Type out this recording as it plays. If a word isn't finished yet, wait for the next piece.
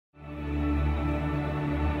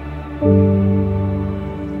I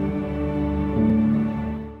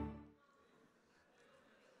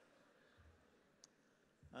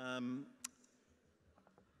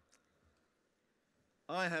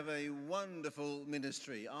have a wonderful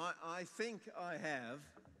ministry. I think I have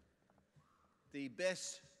the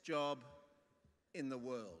best job in the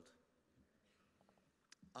world.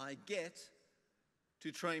 I get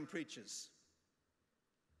to train preachers,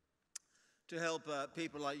 to help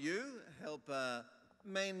people like you, help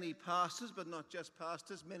mainly pastors, but not just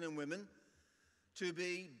pastors, men and women, to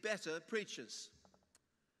be better preachers.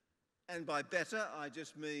 And by better, I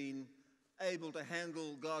just mean able to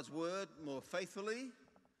handle God's word more faithfully,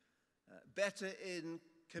 better in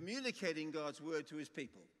communicating God's word to his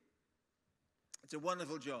people. It's a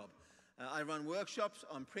wonderful job. I run workshops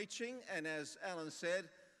on preaching, and as Alan said,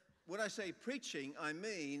 when I say preaching, I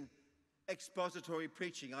mean expository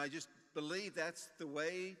preaching. I just believe that's the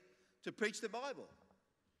way to preach the Bible,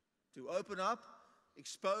 to open up,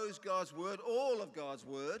 expose God's word, all of God's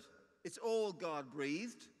word. It's all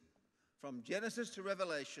God-breathed, from Genesis to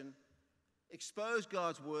Revelation. Expose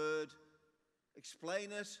God's word,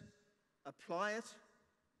 explain it, apply it,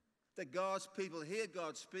 that God's people hear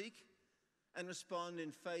God speak and respond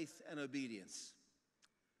in faith and obedience.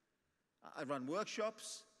 I run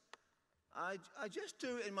workshops. I just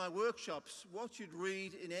do in my workshops what you'd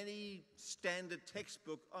read in any standard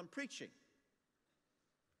textbook on preaching.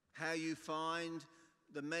 How you find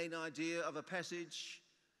the main idea of a passage,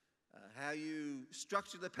 how you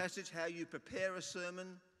structure the passage, how you prepare a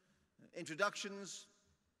sermon, introductions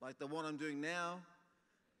like the one I'm doing now,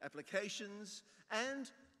 applications, and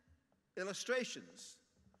illustrations.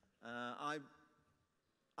 I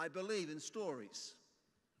believe in stories.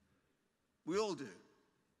 We all do.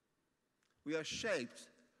 We are shaped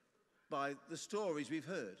by the stories we've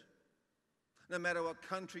heard. No matter what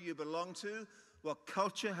country you belong to, what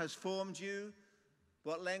culture has formed you,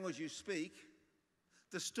 what language you speak,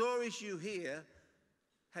 the stories you hear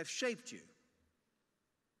have shaped you.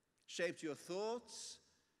 Shaped your thoughts,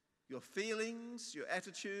 your feelings, your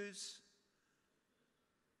attitudes.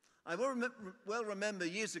 I well remember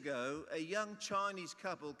years ago, a young Chinese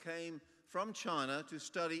couple came from China to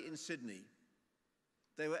study in Sydney.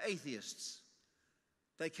 They were atheists.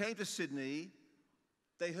 They came to Sydney,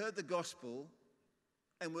 they heard the gospel,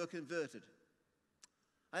 and were converted.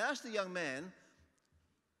 I asked the young man,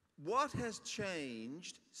 "What has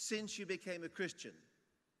changed since you became a Christian?"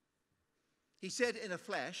 He said in a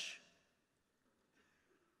flash,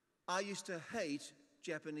 "I used to hate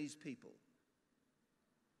Japanese people."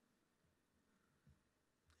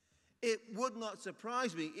 It would not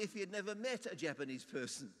surprise me if he had never met a Japanese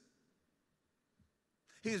person.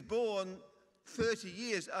 He was born 30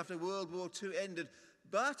 years after World War II ended,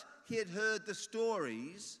 but he had heard the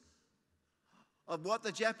stories of what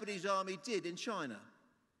the Japanese army did in China.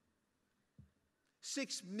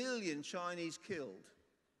 6 million Chinese killed.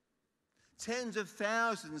 Tens of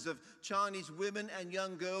thousands of Chinese women and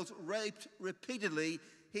young girls raped repeatedly.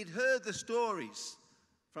 He'd heard the stories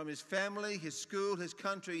from his family, his school, his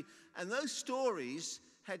country, and those stories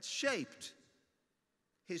had shaped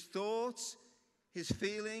his thoughts, his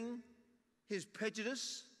feeling, his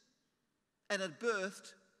prejudice, and had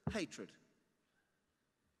birthed hatred.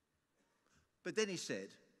 But then he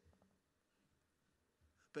said,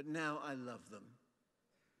 "But now I love them."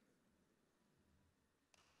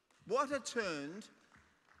 What had turned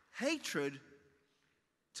hatred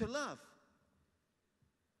to love?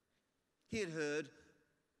 He had heard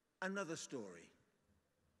another story,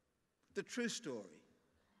 the true story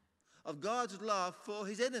of God's love for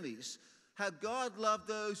his enemies, how God loved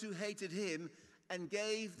those who hated him and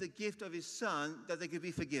gave the gift of his Son that they could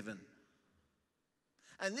be forgiven.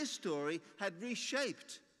 And this story had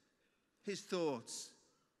reshaped his thoughts,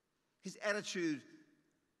 his attitude,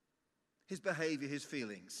 his behavior, his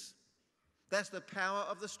feelings. That's the power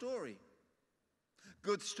of the story.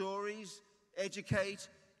 Good stories educate,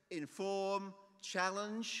 inform,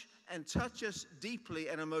 challenge, and touch us deeply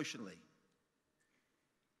and emotionally.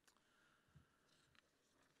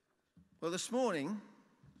 Well, this morning,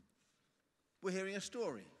 we're hearing a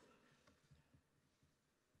story.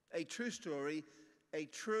 A true story, a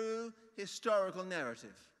true historical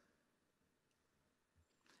narrative.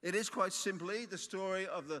 It is quite simply the story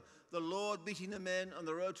of the Lord meeting the men on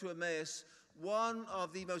the road to Emmaus, one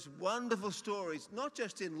of the most wonderful stories, not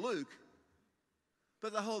just in Luke,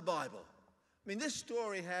 but the whole Bible. I mean, this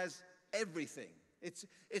story has everything.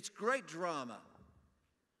 It's great drama.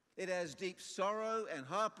 It has deep sorrow and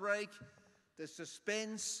heartbreak, the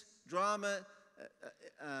suspense, drama,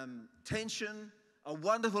 tension, a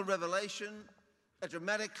wonderful revelation, a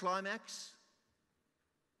dramatic climax.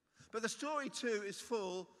 But the story too is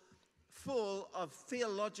full of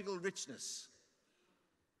theological richness.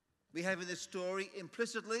 We have in this story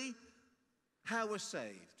implicitly how we're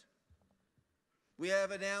saved. We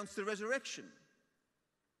have announced the resurrection.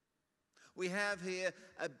 We have here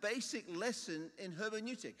a basic lesson in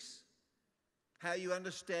hermeneutics, how you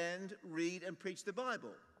understand, read, and preach the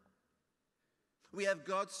Bible. We have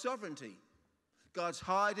God's sovereignty, God's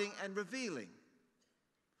hiding and revealing.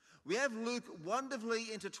 We have Luke wonderfully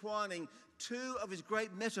intertwining two of his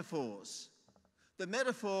great metaphors: the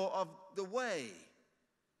metaphor of the way,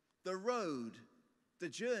 the road, the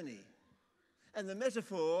journey, and the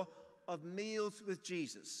metaphor of meals with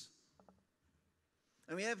Jesus.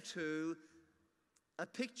 And we have too a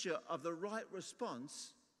picture of the right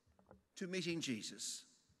response to meeting Jesus.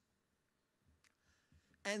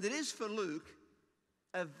 And it is for Luke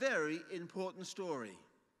a very important story.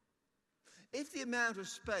 If the amount of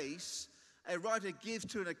space a writer gives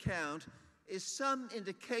to an account is some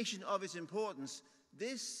indication of its importance,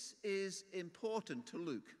 this is important to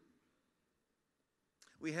Luke.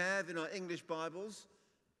 We have in our English Bibles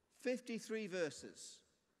 53 verses.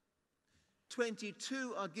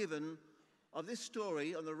 22 are given of this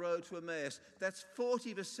story on the road to Emmaus. That's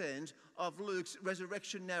 40% of Luke's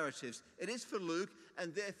resurrection narratives. It is for Luke,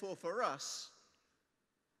 and therefore for us,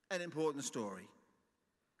 an important story.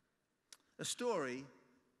 A story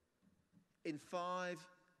in 5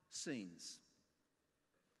 scenes.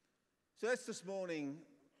 So let's this morning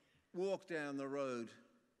walk down the road,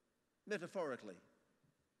 metaphorically,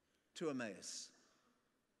 to Emmaus.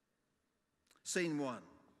 Scene 1,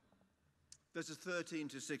 verses 13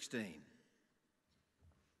 to 16.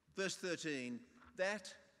 Verse 13,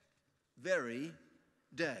 that very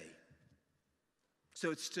day.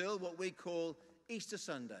 So it's still what we call Easter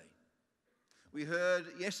Sunday. We heard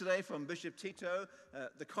yesterday from Bishop Tito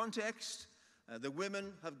the context. The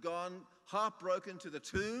women have gone heartbroken to the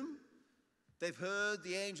tomb. They've heard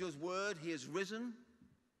the angel's word, he has risen,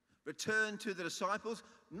 returned to the disciples,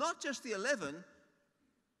 not just the 11,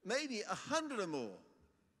 maybe 100 or more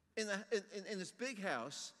in this big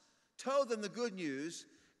house, told them the good news,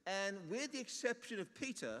 and with the exception of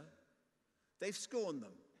Peter, they've scorned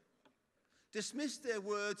them, dismissed their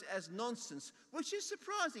words as nonsense, which is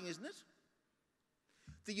surprising, isn't it?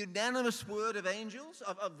 The unanimous word of angels,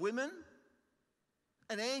 of women,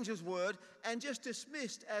 an angel's word, and just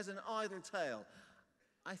dismissed as an idle tale.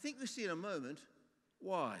 I think we see in a moment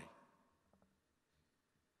why.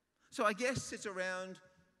 So I guess it's around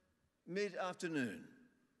mid-afternoon.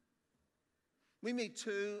 We meet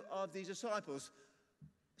 2 of these disciples.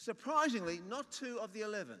 Surprisingly, not 2 of the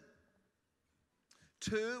 11.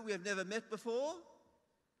 2 we have never met before,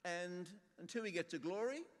 and until we get to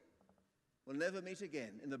glory, we'll never meet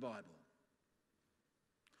again in the Bible.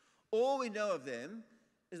 All we know of them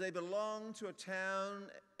is they belong to a town,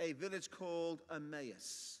 a village called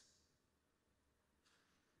Emmaus,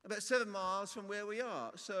 about 7 miles from where we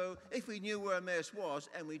are. So if we knew where Emmaus was,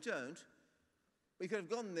 and we don't, we could have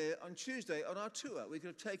gone there on Tuesday on our tour. We could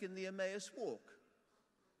have taken the Emmaus walk.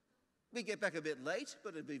 We'd get back a bit late,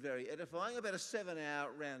 but it'd be very edifying, about a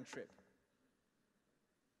 7-hour round trip.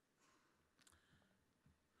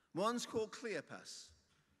 One's called Cleopas.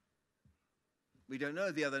 We don't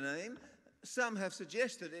know the other name. Some have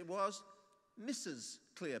suggested it was Mrs.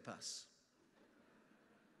 Cleopas.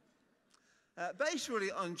 Based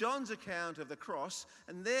really on John's account of the cross,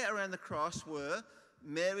 and there around the cross were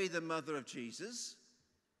Mary, the mother of Jesus,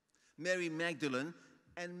 Mary Magdalene,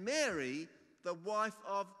 and Mary, the wife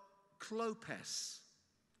of Clopas.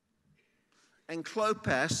 And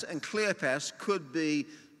Clopas and Cleopas could be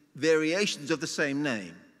variations of the same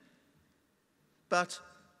name. But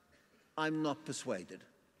I'm not persuaded.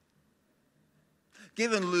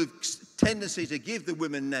 Given Luke's tendency to give the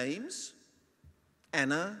women names,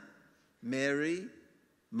 Anna, Mary,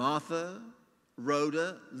 Martha,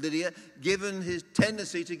 Rhoda, Lydia, given his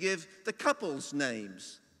tendency to give the couples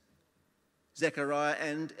names, Zechariah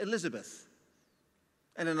and Elizabeth,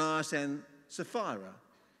 Ananias and Sapphira,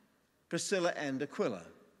 Priscilla and Aquila.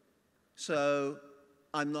 So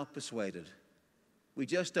I'm not persuaded. We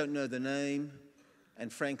just don't know the name,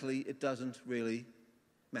 and frankly, it doesn't really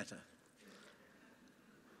matter.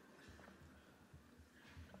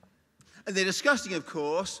 And they're discussing, of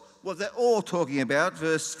course, what they're all talking about,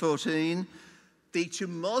 verse 14, the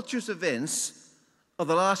tumultuous events of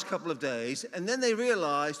the last couple of days, and then they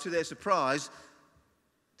realize, to their surprise,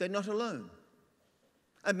 they're not alone.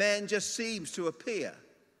 A man just seems to appear.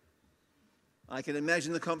 I can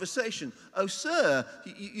imagine the conversation. "Oh, sir,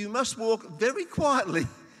 you must walk very quietly.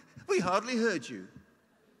 We hardly heard you.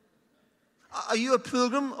 Are you a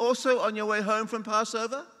pilgrim also on your way home from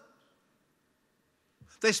Passover?"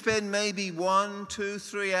 They spend maybe 1, 2,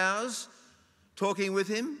 3 hours talking with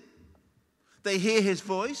him. They hear his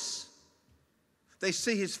voice. They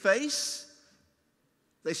see his face.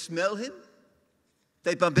 They smell him.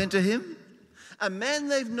 They bump into him. A man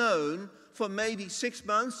they've known for maybe 6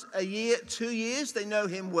 months, a year, 2 years. They know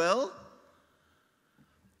him well.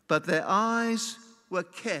 But their eyes were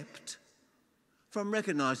kept from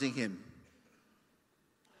recognizing him.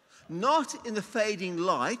 Not in the fading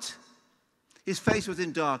light. His face was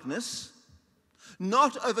in darkness.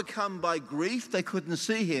 Not overcome by grief. They couldn't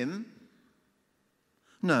see him.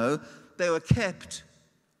 No, they were kept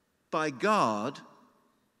by God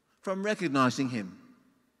from recognizing him.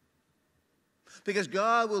 Because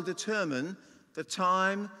God will determine the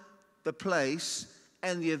time, the place,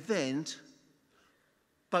 and the event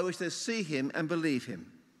by which they see him and believe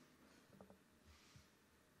him.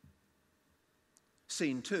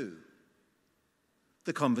 Scene 2,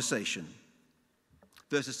 the conversation.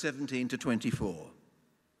 Verses 17 to 24.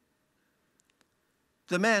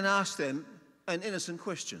 The man asked them an innocent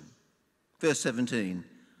question. Verse 17.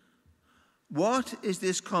 What is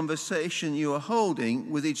this conversation you are holding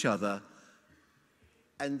with each other?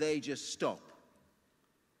 And they just stop.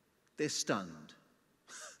 They're stunned.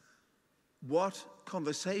 What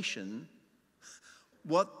conversation?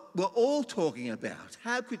 What we're all talking about?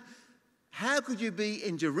 How could you be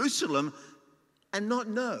in Jerusalem and not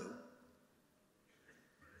know?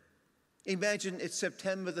 Imagine it's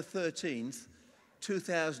September the 13th,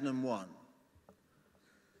 2001.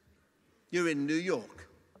 You're in New York,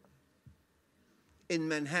 in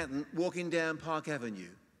Manhattan, walking down Park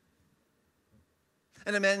Avenue.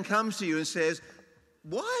 And a man comes to you and says,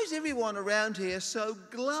 why is everyone around here so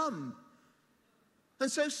glum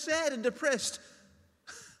and so sad and depressed?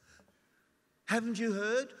 Haven't you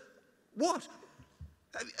heard? What?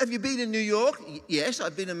 Have you been in New York? Yes,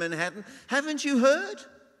 I've been in Manhattan. Haven't you heard?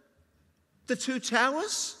 The 2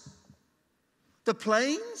 towers? The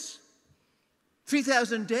planes?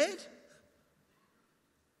 3,000 dead?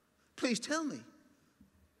 Please tell me.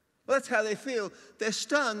 Well, that's how they feel. They're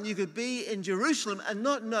stunned. You could be in Jerusalem and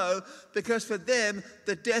not know, because for them,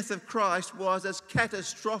 the death of Christ was as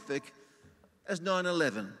catastrophic as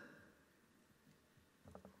 9/11.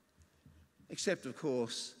 Except, of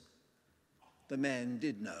course, the man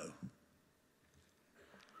did know.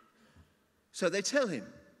 So they tell him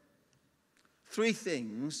 3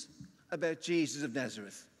 things about Jesus of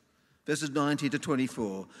Nazareth. Verses 19 to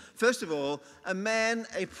 24. First of all, a man,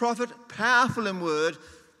 a prophet, powerful in word,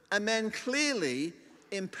 a man clearly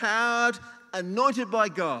empowered, anointed by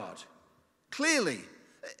God. Clearly.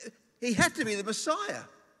 He had to be the Messiah.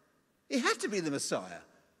 He had to be the Messiah,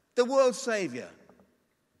 the world's Savior.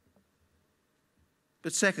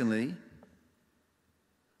 But secondly,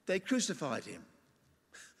 they crucified him.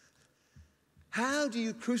 How do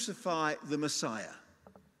you crucify the Messiah?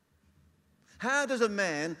 How does a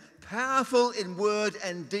man, powerful in word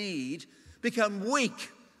and deed, become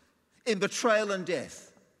weak in betrayal and death?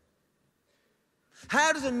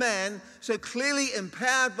 How does a man so clearly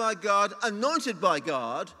empowered by God, anointed by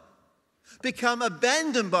God, become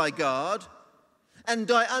abandoned by God and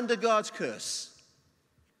die under God's curse?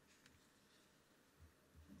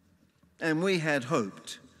 And we had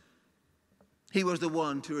hoped he was the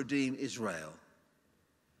one to redeem Israel.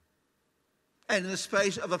 And in the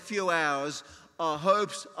space of a few hours, our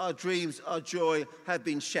hopes, our dreams, our joy have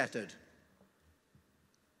been shattered.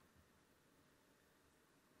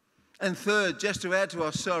 And third, just to add to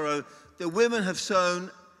our sorrow, the women have sown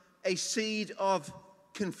a seed of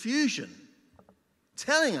confusion,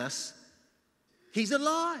 telling us he's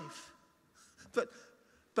alive.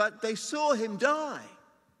 But they saw him die.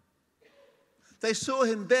 They saw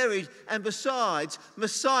him buried, and besides,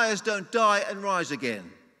 messiahs don't die and rise again.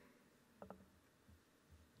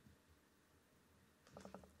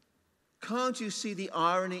 Can't you see the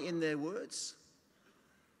irony in their words?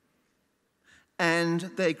 And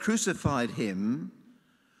they crucified him,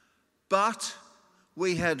 but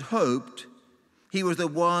we had hoped he was the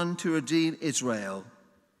one to redeem Israel.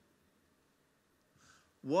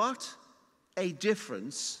 What a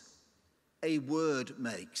difference a word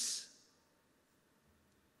makes.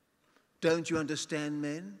 Don't you understand,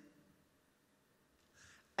 men?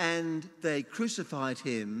 And they crucified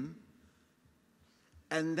him,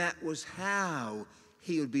 and that was how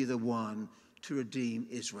he would be the one to redeem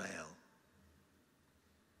Israel.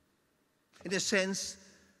 In a sense,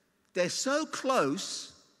 they're so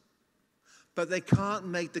close, but they can't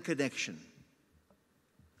make the connection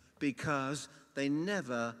because they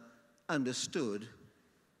never understood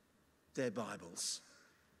their Bibles.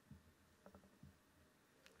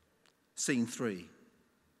 Scene 3.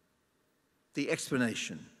 the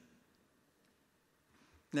explanation.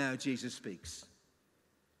 Now Jesus speaks.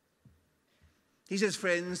 He says,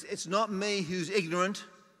 friends, it's not me who's ignorant,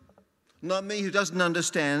 not me who doesn't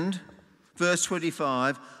understand. Verse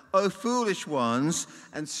 25, O foolish ones,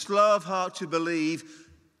 and slow of heart to believe,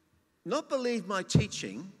 not believe my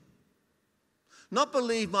teaching, not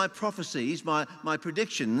believe my prophecies, my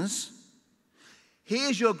predictions.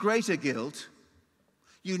 Here's your greater guilt.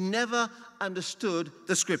 You never understood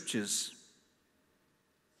the scriptures.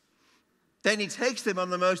 Then he takes them on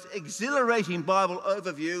the most exhilarating Bible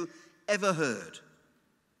overview ever heard.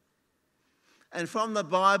 And from the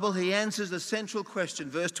Bible, he answers the central question,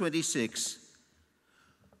 verse 26.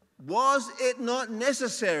 Was it not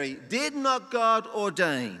necessary, did not God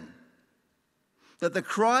ordain that the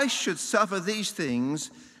Christ should suffer these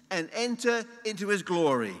things and enter into his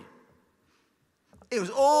glory? It was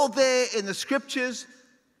all there in the scriptures,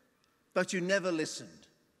 but you never listened.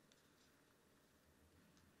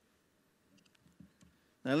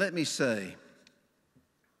 Now let me say,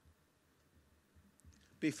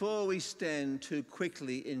 before we stand too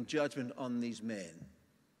quickly in judgment on these men,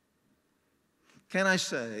 can I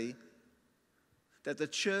say that the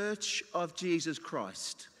Church of Jesus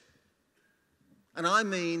Christ, and I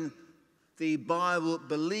mean the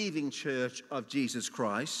Bible-believing Church of Jesus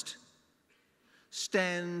Christ,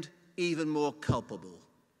 stand even more culpable.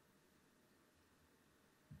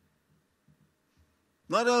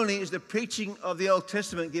 Not only is the preaching of the Old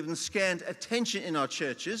Testament given scant attention in our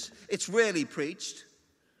churches, it's rarely preached.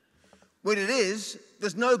 When it is,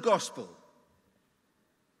 there's no gospel.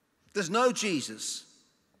 There's no Jesus.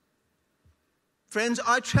 Friends,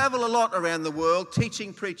 I travel a lot around the world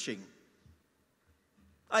teaching, preaching.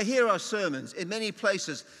 I hear our sermons in many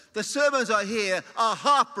places. The sermons I hear are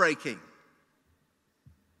heartbreaking.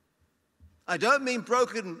 I don't mean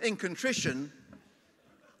broken in contrition.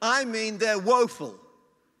 I mean they're woeful.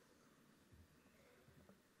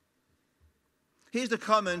 Here's the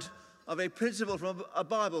comment of a principal from a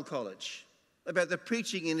Bible college about the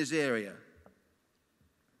preaching in his area.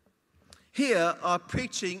 Here, our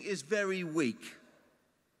preaching is very weak.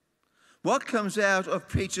 What comes out of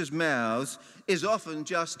preachers' mouths is often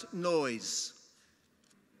just noise.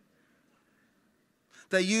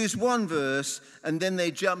 They use one verse and then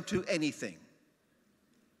they jump to anything.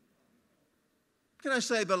 Can I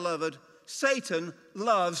say, beloved, Satan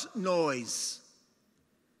loves noise.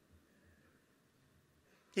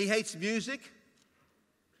 He hates music.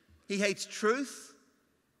 He hates truth.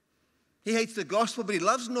 He hates the gospel, but he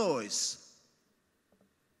loves noise.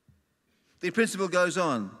 The principle goes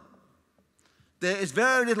on. There is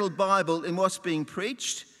very little Bible in what's being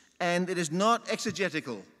preached, and it is not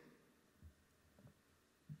exegetical.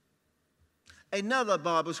 Another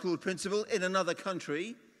Bible school principal in another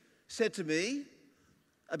country said to me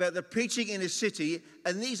about the preaching in his city,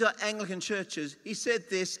 and these are Anglican churches. He said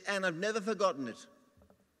this, and I've never forgotten it.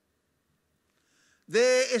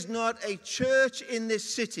 There is not a church in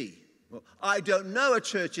this city, well, I don't know a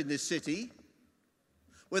church in this city,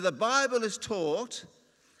 where the Bible is taught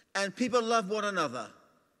and people love one another.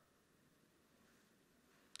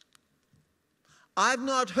 I've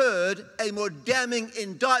not heard a more damning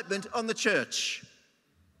indictment on the church.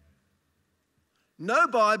 No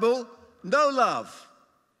Bible, no love.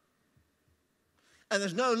 And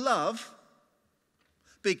there's no love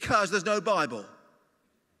because there's no Bible.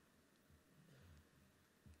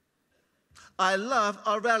 I love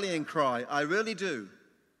our rallying cry, I really do.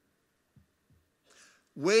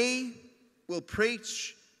 We will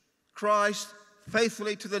preach Christ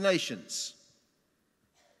faithfully to the nations.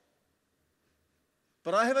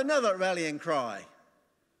 But I have another rallying cry.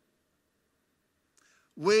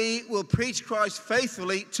 We will preach Christ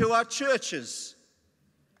faithfully to our churches.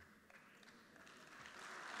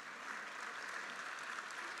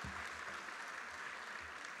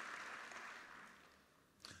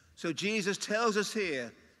 So Jesus tells us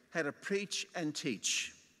here how to preach and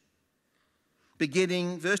teach.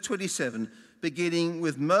 Beginning, verse 27, beginning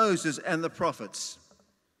with Moses and the prophets.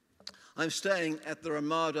 I'm staying at the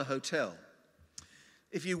Ramada Hotel.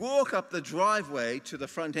 If you walk up the driveway to the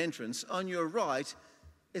front entrance, on your right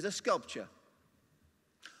is a sculpture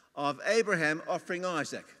of Abraham offering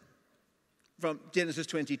Isaac from Genesis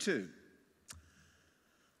 22.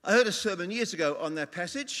 I heard a sermon years ago on that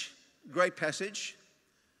passage, great passage.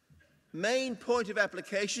 Main point of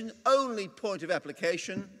application, only point of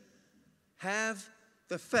application, have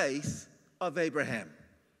the faith of Abraham.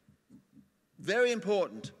 Very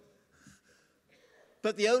important.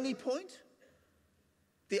 But the only point?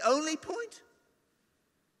 The only point?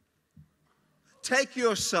 Take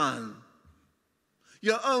your son,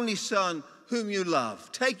 your only son, whom you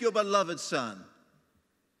love. Take your beloved son.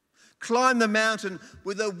 Climb the mountain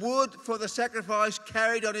with the wood for the sacrifice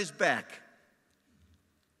carried on his back.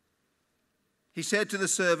 He said to the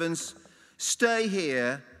servants, stay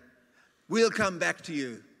here, we'll come back to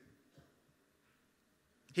you.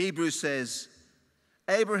 Hebrews says,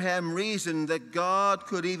 Abraham reasoned that God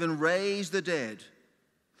could even raise the dead.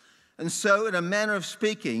 And so, in a manner of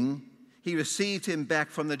speaking, he received him back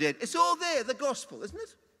from the dead. It's all there, the gospel, isn't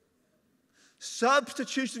it?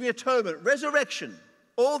 Substitutionary atonement, resurrection,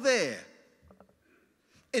 all there.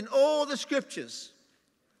 In all the scriptures.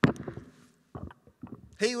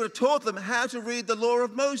 He would have taught them how to read the law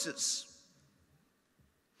of Moses.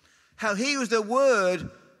 How he was the Word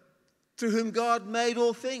through whom God made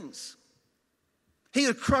all things. He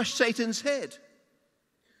had crushed Satan's head.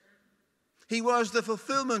 He was the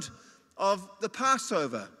fulfillment of the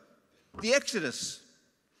Passover, the Exodus,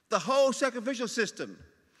 the whole sacrificial system.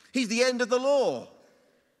 He's the end of the law.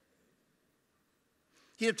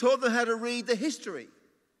 He had taught them how to read the history.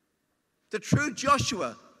 The true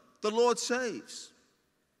Joshua, the Lord saves.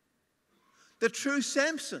 The true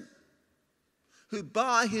Samson, who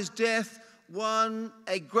by his death won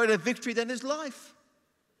a greater victory than his life.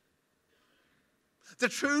 The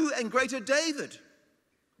true and greater David.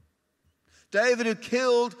 David who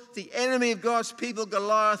killed the enemy of God's people,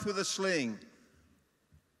 Goliath, with a sling.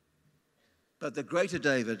 But the greater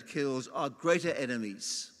David kills our greater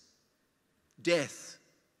enemies. Death,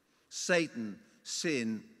 Satan,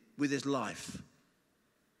 sin, with his life.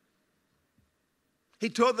 He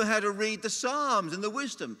taught them how to read the Psalms and the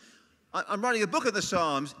wisdom. I'm writing a book of the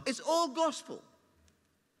Psalms. It's all gospel.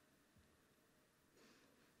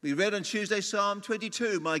 We read on Tuesday Psalm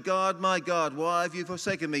 22, my God, why have you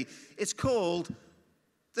forsaken me? It's called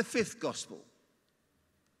the fifth gospel.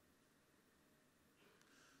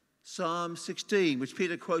 Psalm 16, which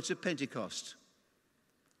Peter quotes at Pentecost.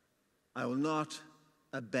 I will not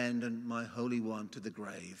abandon my Holy One to the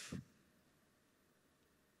grave.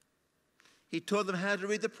 He taught them how to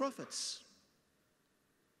read the prophets.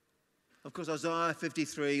 Of course, Isaiah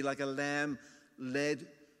 53, like a lamb led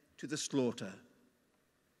to the slaughter,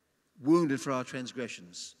 wounded for our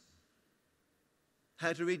transgressions.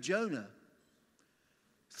 How to read Jonah,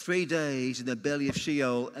 3 days in the belly of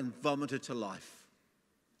Sheol and vomited to life.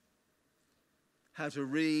 How to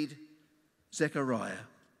read Zechariah,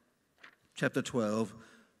 chapter 12.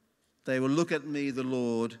 They will look at me, the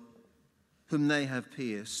Lord, whom they have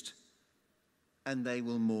pierced, and they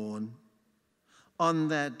will mourn. On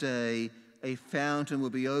that day, a fountain will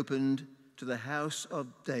be opened to the house of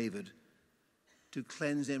David to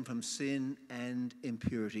cleanse them from sin and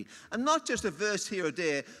impurity. And not just a verse here or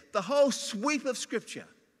there, the whole sweep of Scripture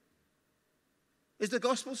is the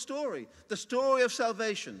gospel story, the story of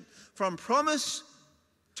salvation, from promise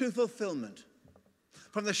to fulfillment,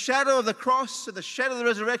 from the shadow of the cross to the shadow of the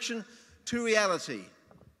resurrection to reality,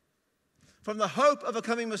 from the hope of a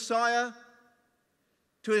coming Messiah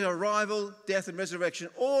to his arrival, death, and resurrection,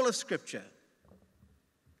 all of Scripture.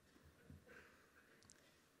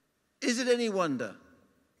 Is it any wonder,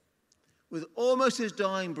 with almost his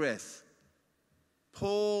dying breath,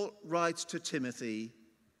 Paul writes to Timothy,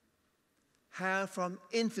 how from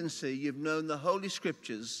infancy you've known the Holy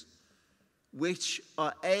Scriptures, which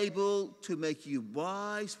are able to make you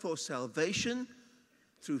wise for salvation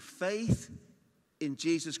through faith in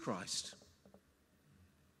Jesus Christ.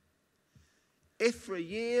 If for a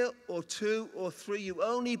year or 2 or 3 you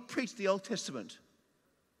only preach the Old Testament,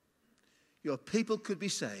 your people could be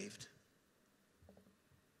saved.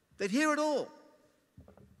 They'd hear it all.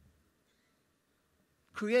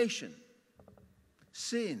 Creation,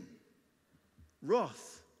 sin,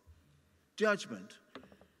 wrath, judgment,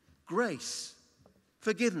 grace,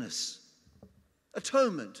 forgiveness,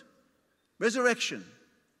 atonement, resurrection,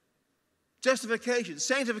 justification,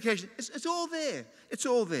 sanctification. It's all there. It's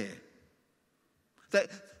all there.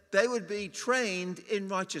 They would be trained in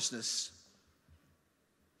righteousness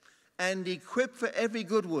and equipped for every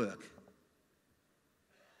good work.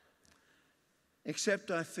 Except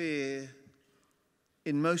I fear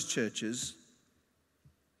in most churches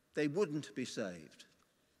they wouldn't be saved.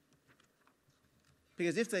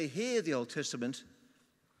 Because if they hear the Old Testament,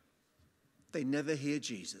 they never hear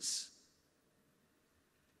Jesus.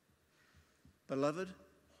 Beloved,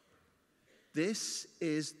 this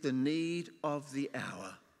is the need of the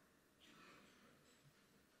hour.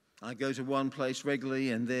 I go to one place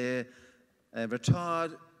regularly, and there a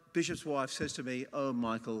retired bishop's wife says to me, "Oh,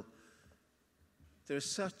 Michael, there's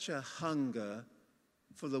such a hunger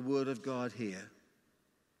for the Word of God here.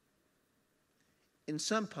 In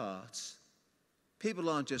some parts, people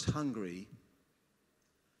aren't just hungry,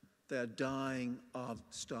 They are dying of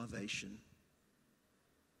starvation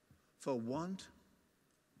for want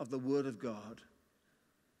of the Word of God,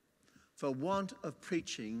 for want of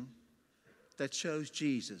preaching that shows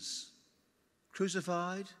Jesus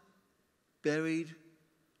crucified, buried,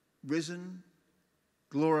 risen,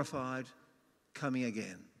 glorified, coming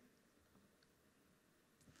again.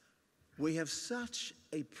 We have such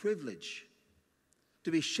a privilege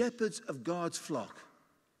to be shepherds of God's flock.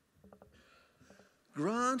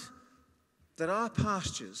 Grant that our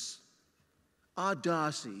pastures, our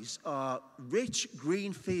dioceses, are rich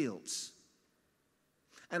green fields,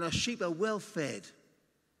 and our sheep are well fed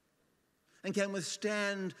and can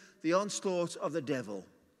withstand the onslaughts of the devil,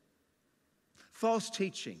 false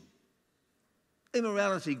teaching,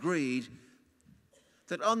 immorality, greed,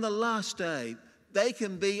 that on the last day they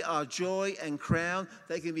can be our joy and crown.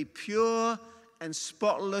 They can be pure and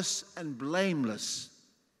spotless and blameless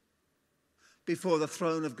before the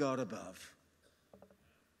throne of God above.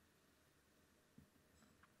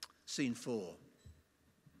 Scene 4,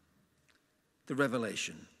 the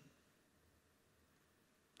revelation.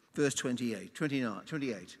 Verse 28.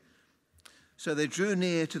 So they drew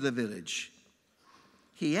near to the village.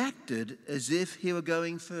 He acted as if he were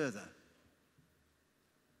going further.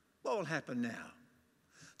 What will happen now?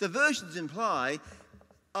 The versions imply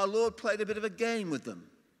our Lord played a bit of a game with them.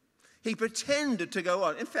 He pretended to go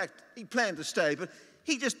on. In fact, he planned to stay, but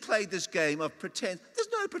he just played this game of pretend. There's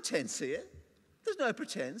no pretense here. There's no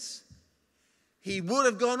pretense. He would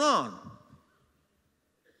have gone on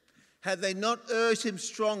had they not urged him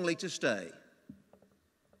strongly to stay.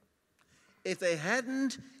 If they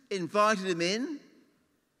hadn't invited him in,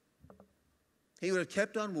 he would have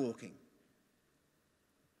kept on walking.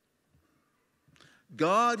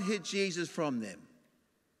 God hid Jesus from them.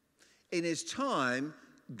 In his time,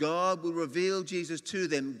 God will reveal Jesus to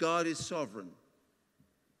them. God is sovereign.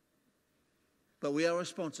 But we are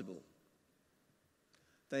responsible.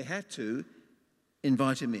 They had to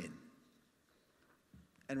invite him in.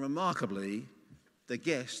 And remarkably, the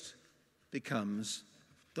guest becomes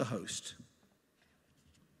the host.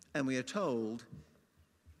 And we are told,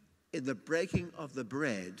 in the breaking of the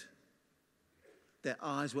bread, their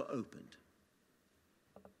eyes were opened.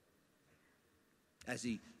 As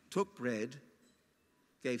he took bread,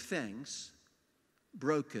 gave thanks,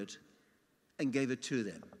 broke it, and gave it to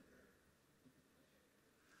them.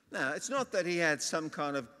 Now, it's not that he had some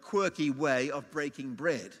kind of quirky way of breaking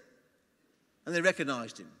bread, and they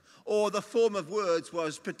recognized him, or the form of words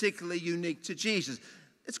was particularly unique to Jesus.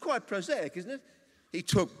 It's quite prosaic, isn't it? He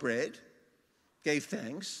took bread, gave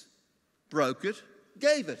thanks, broke it,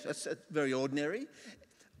 gave it. That's very ordinary.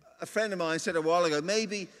 A friend of mine said a while ago,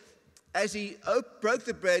 maybe as he broke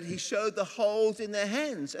the bread, he showed the holes in their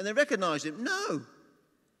hands, and they recognized him. No.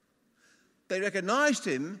 They recognized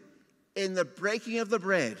him in the breaking of the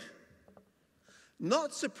bread.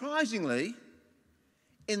 Not surprisingly,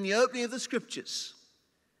 in the opening of the scriptures.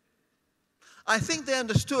 I think they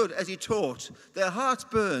understood as he taught. Their hearts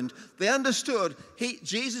burned. They understood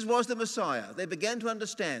Jesus was the Messiah. They began to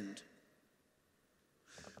understand.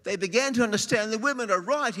 They began to understand the women are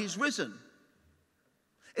right, he's risen.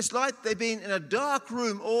 It's like they've been in a dark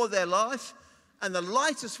room all their life, and the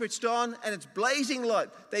lights are switched on, and it's blazing light.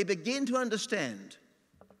 They begin to understand.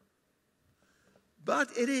 But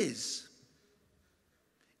it is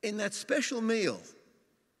in that special meal,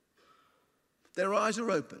 their eyes are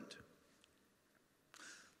opened.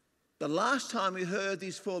 The last time we heard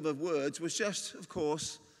these form of words was just, of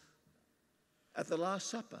course, at the Last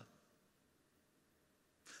Supper.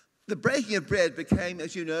 The breaking of bread became,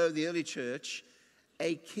 as you know, in the early church,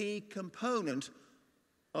 a key component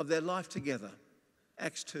of their life together.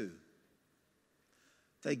 Acts 2.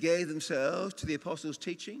 They gave themselves to the apostles'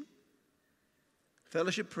 teaching,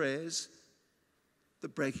 fellowship prayers, the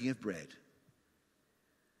breaking of bread.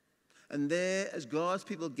 And there, as God's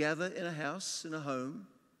people gather in a house, in a home,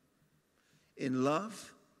 in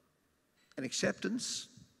love and acceptance,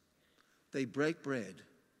 they break bread.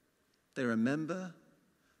 They remember,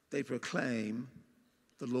 they proclaim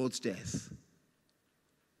the Lord's death.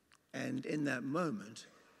 And in that moment,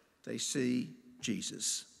 they see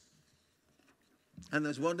Jesus. And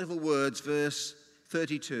those wonderful words, verse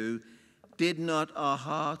 32, did not our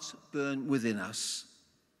hearts burn within us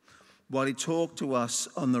while he talked to us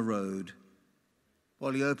on the road,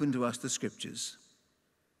 while he opened to us the scriptures?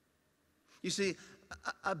 You see,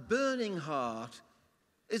 a burning heart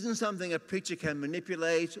isn't something a preacher can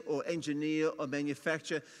manipulate or engineer or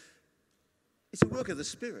manufacture. It's a work of the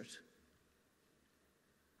Spirit.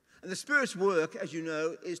 And the Spirit's work, as you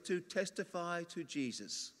know, is to testify to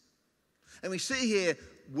Jesus. And we see here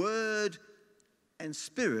word and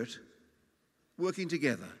Spirit working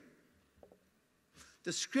together.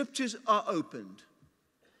 The Scriptures are opened.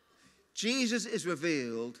 Jesus is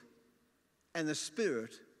revealed, and the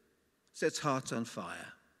Spirit sets hearts on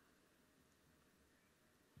fire.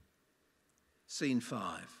 Scene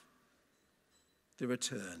 5. The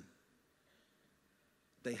return.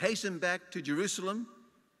 They hastened back to Jerusalem.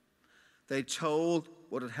 They told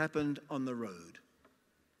what had happened on the road.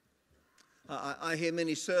 I hear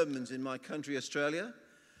many sermons in my country, Australia.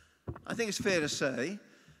 I think it's fair to say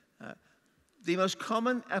the most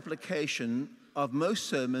common application of most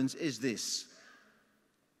sermons is this: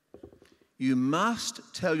 you must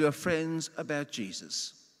tell your friends about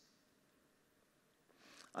Jesus.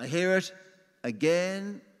 I hear it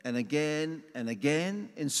again and again and again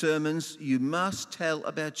in sermons. You must tell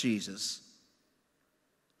about Jesus.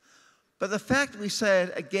 But the fact we say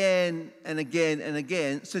it again and again and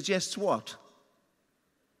again suggests what?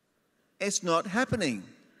 It's not happening.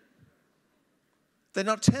 They're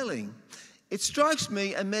not telling. It strikes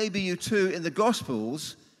me, and maybe you too, in the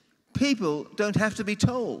Gospels, people don't have to be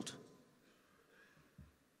told.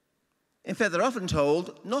 In fact, they're often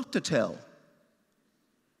told not to tell.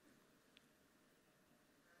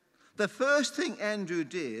 The first thing Andrew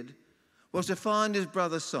did was to find his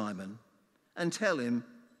brother Simon and tell him,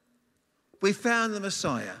 "We found the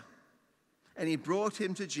Messiah," and he brought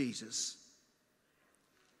him to Jesus.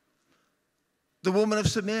 The woman of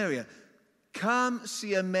Samaria, "Come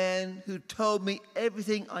see a man who told me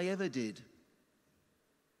everything I ever did."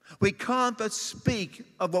 We can't but speak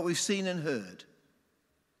of what we've seen and heard.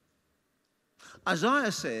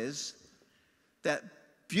 Isaiah says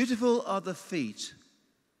that beautiful are the feet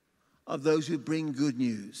of those who bring good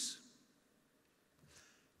news.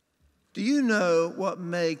 Do you know what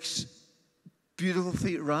makes beautiful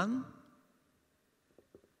feet run?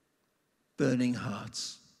 Burning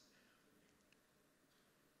hearts.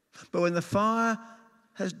 But when the fire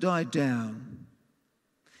has died down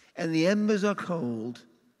and the embers are cold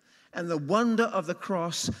and the wonder of the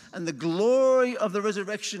cross and the glory of the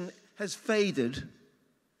resurrection has faded,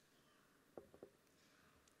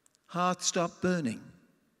 hearts stop burning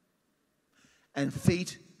and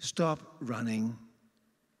feet stop running.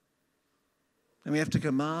 And we have to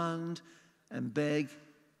command and beg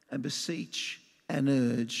and beseech and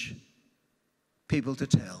urge people to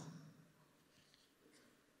tell.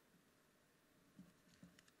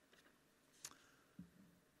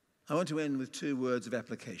 I want to end with 2 words of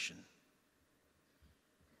application.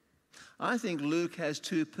 I think Luke has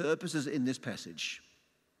 2 purposes in this passage.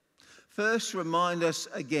 First, to remind us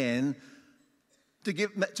again,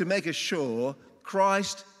 to make us sure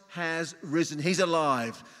Christ has risen. He's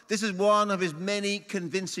alive. This is one of his many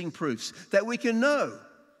convincing proofs that we can know.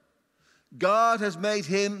 God has made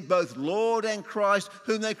him both Lord and Christ,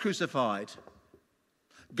 whom they crucified.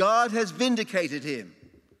 God has vindicated him.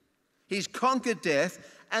 He's conquered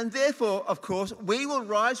death, and therefore, of course, we will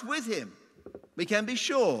rise with him. We can be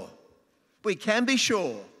sure. We can be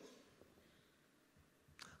sure.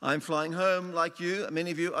 I'm flying home, like you, many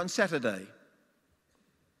of you, on Saturday.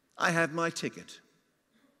 I have my ticket.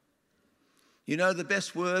 You know the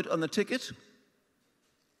best word on the ticket?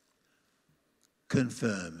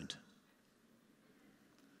 Confirmed.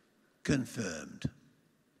 Confirmed.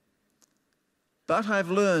 But I've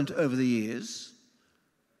learned over the years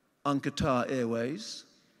on Qatar Airways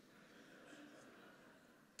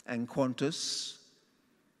and Qantas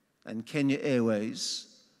and Kenya Airways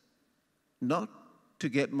not to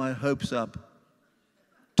get my hopes up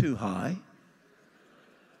too high.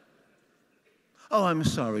 "Oh, I'm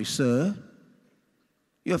sorry, sir.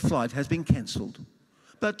 Your flight has been cancelled."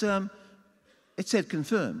 But it said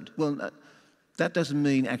confirmed. Well, that doesn't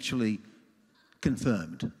mean actually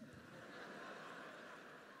confirmed.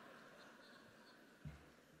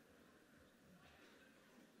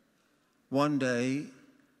 One day,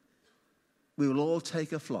 we will all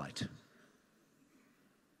take a flight,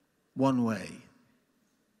 one way,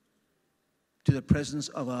 to the presence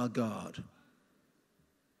of our God,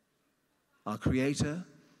 our Creator,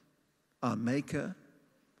 our Maker,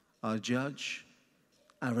 our Judge,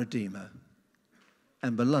 our Redeemer.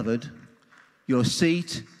 And beloved, your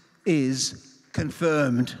seat is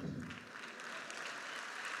confirmed.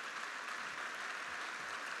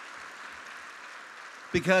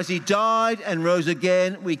 Because he died and rose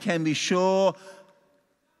again, we can be sure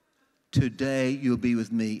today you'll be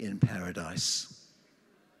with me in paradise.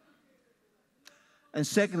 And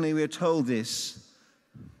secondly, we are told this,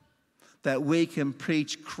 that we can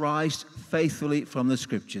preach Christ faithfully from the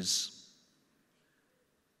Scriptures.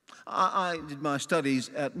 I did my studies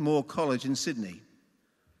at Moore College in Sydney.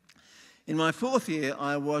 In my 4th year,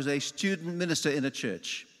 I was a student minister in a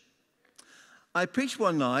church. I preached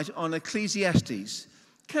one night on Ecclesiastes.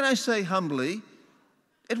 Can I say humbly,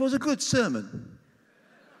 it was a good sermon.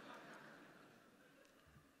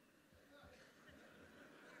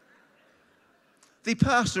 The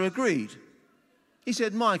pastor agreed. He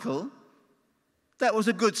said, Michael, that was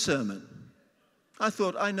a good sermon. I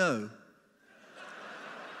thought, I know.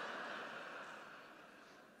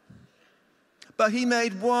 But he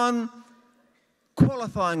made one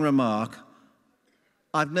qualifying remark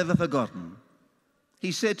I've never forgotten.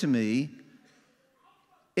 He said to me,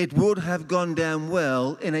 it would have gone down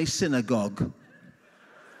well in a synagogue.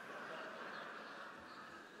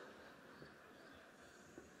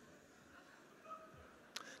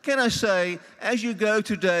 Can I say, as you go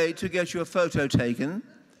today to get your photo taken,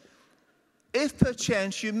 if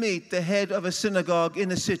perchance you meet the head of a synagogue in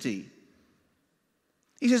the city,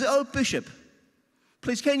 he says, oh, Bishop,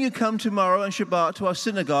 please can you come tomorrow on Shabbat to our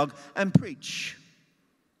synagogue and preach?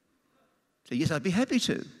 So yes, I'd be happy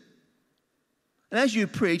to. And as you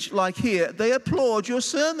preach, like here, they applaud your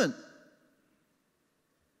sermon.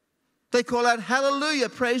 They call out, hallelujah,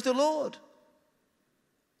 praise the Lord.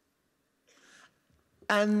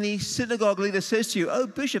 And the synagogue leader says to you, oh,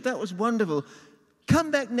 Bishop, that was wonderful.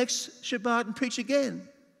 Come back next Shabbat and preach again.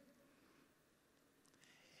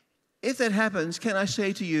 If that happens, can I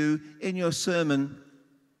say to you, in your sermon,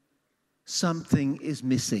 something is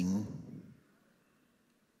missing.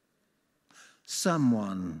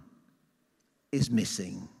 Someone is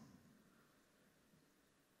missing.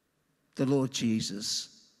 The Lord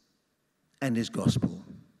Jesus and his gospel.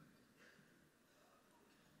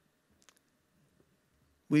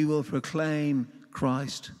 We will proclaim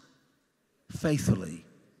Christ faithfully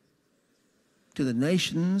to the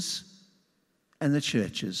nations and the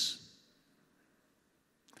churches.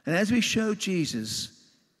 And as we show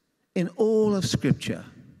Jesus in all of Scripture,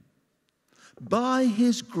 by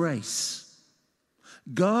his grace,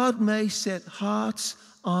 God may set hearts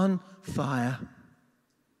on fire.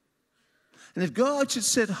 And if God should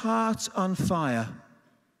set hearts on fire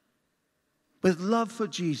with love for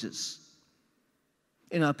Jesus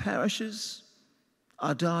in our parishes,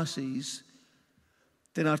 our dioceses,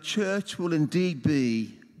 then our church will indeed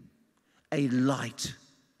be a light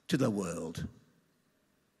to the world.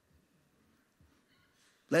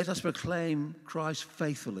 Let us proclaim Christ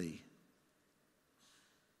faithfully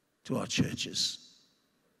to our churches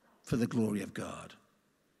for the glory of God.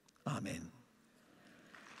 Amen.